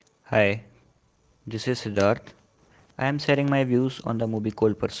Hi, this is Siddharth. I am sharing my views on the movie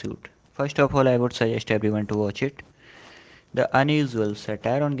Cold Pursuit. First of all, I would suggest everyone to watch it. The unusual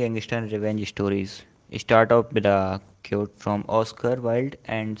satire on gangster and revenge stories. Start off with a quote from Oscar Wilde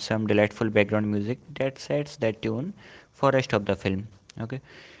and some delightful background music that sets the tune for rest of the film. Okay.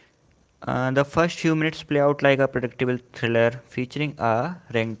 The first few minutes play out like a predictable thriller featuring a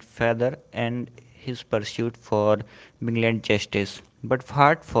ranked feather and his pursuit for England justice. But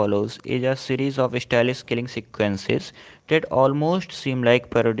what follows is a series of stylish killing sequences that almost seem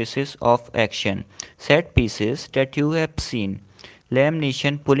like parodies of action set pieces that you have seen. Liam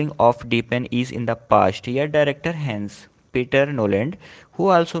Neeson pulling off deep and ease in the past, yet director Hans Peter Noland, who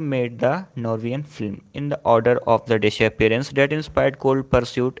also made the Norwegian film In the Order of the Disappearance that inspired Cold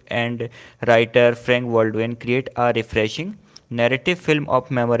Pursuit, and writer Frank Baldwin create a refreshing narrative film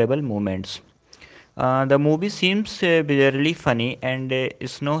of memorable moments. The movie seems bizarrely funny, and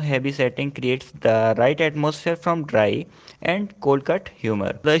snow heavy setting creates the right atmosphere from dry and cold cut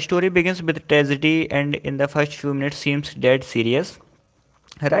humor. The story begins with tragedy and in the first few minutes seems dead serious,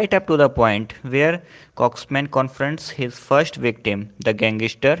 right up to the point where Coxman confronts his first victim, the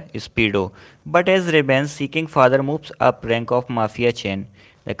gangster Speedo. But as revenge seeking father moves up rank of mafia chain,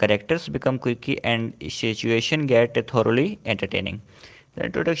 the characters become quirky and situation get thoroughly entertaining. The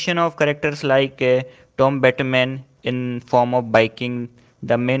introduction of characters like Tom Bateman in form of Viking,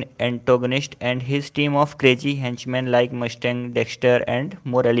 the main antagonist, and his team of crazy henchmen like Mustang, Dexter, and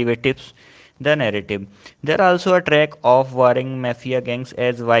more elevates the narrative. There are also a track of warring mafia gangs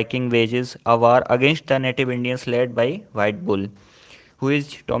as Viking wages a war against the native Indians led by White Bull, who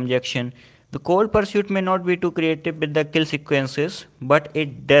is Tom Jackson. The Cold Pursuit may not be too creative with the kill sequences, but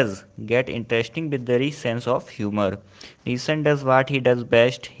it does get interesting with the sense of humor. Neeson does what he does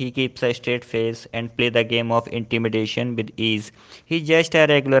best. He keeps a straight face and play the game of intimidation with ease. He's just a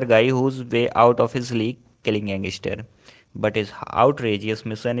regular guy who's way out of his league killing gangster. But his outrageous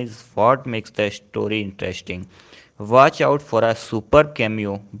mission is what makes the story interesting. Watch out for a superb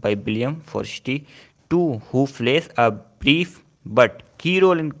cameo by William Forsythe too, who plays a brief but key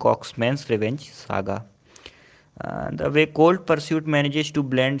role in Coxman's revenge saga. The way Cold Pursuit manages to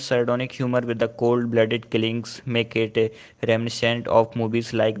blend sardonic humor with the cold-blooded killings make it reminiscent of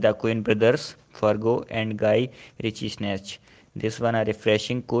movies like The Coen Brothers, Fargo, and Guy Ritchie's Snatch. This one a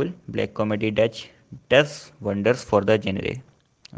refreshing, cool black comedy that does wonders for the genre.